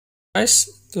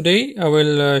Guys, today I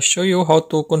will show you how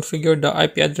to configure the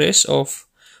IP address of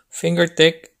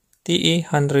Fingertec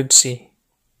TA100C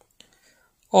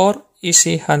or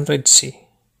AC100C.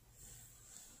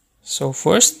 So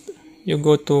first, you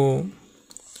go to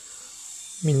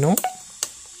menu,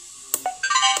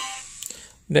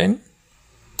 then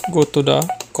go to the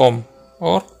Comm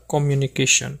or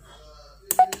communication,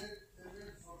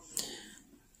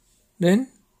 then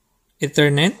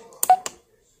Ethernet.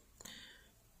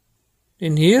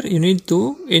 In here, you need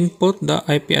to input the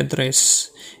IP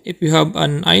address. If you have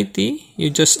an IT,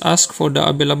 you just ask for the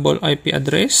available IP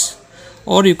address,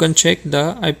 or you can check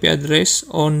the IP address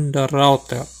on the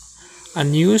router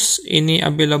and use any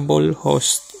available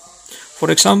host.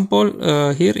 For example,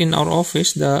 here in our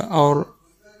office, our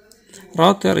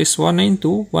router is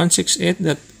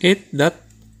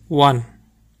 192.168.8.1.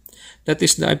 That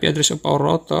is the IP address of our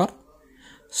router.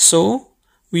 So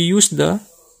we use the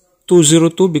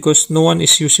 202 because no one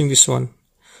is using this one.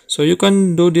 So you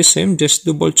can do the same, just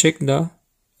double check the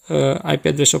IP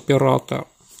address of your router.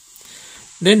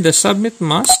 Then the Subnet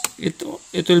Mask, it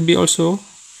will be also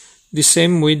the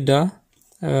same with the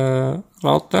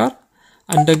router,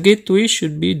 and the gateway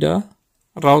should be the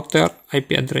router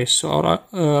IP address. So our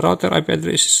router IP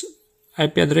address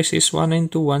is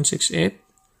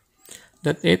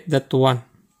 192.168.8.1.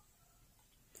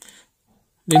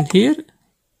 Then here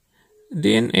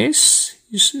DNS,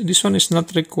 this one is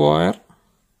not required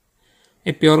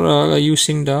if you're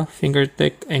using the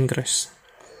Fingertec Ingress.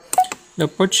 The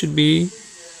port should be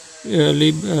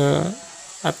leave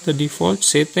at the default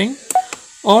setting,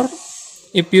 or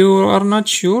if you are not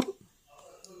sure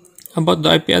about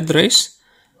the IP address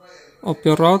of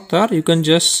your router, you can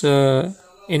just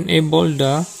enable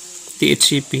the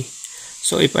DHCP.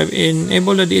 So if I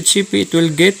enable the DHCP, it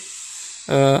will get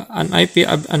an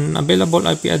available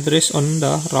IP address on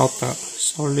the router.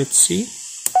 So let's see.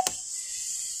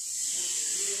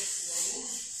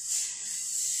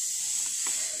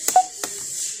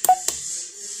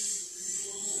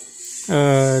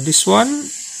 This one,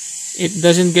 it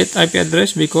doesn't get IP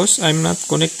address because I'm not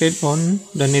connected on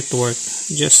the network.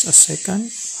 Just a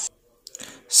second.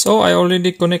 So I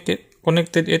already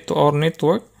connected it to our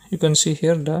network. You can see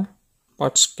here the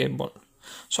patch cable.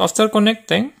 So after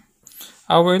connecting,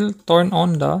 I will turn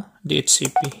on the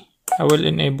DHCP. I will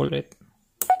enable it.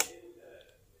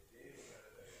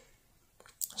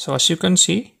 So as you can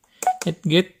see, it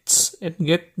gets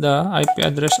the IP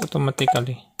address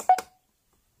automatically.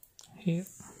 Here.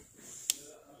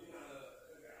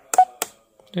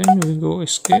 Then we go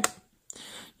escape.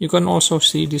 You can also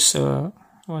see this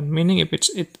one, meaning if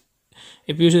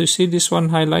you see this one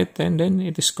highlighted, then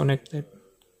it is connected.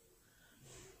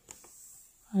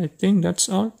 I think that's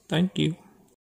all. Thank you.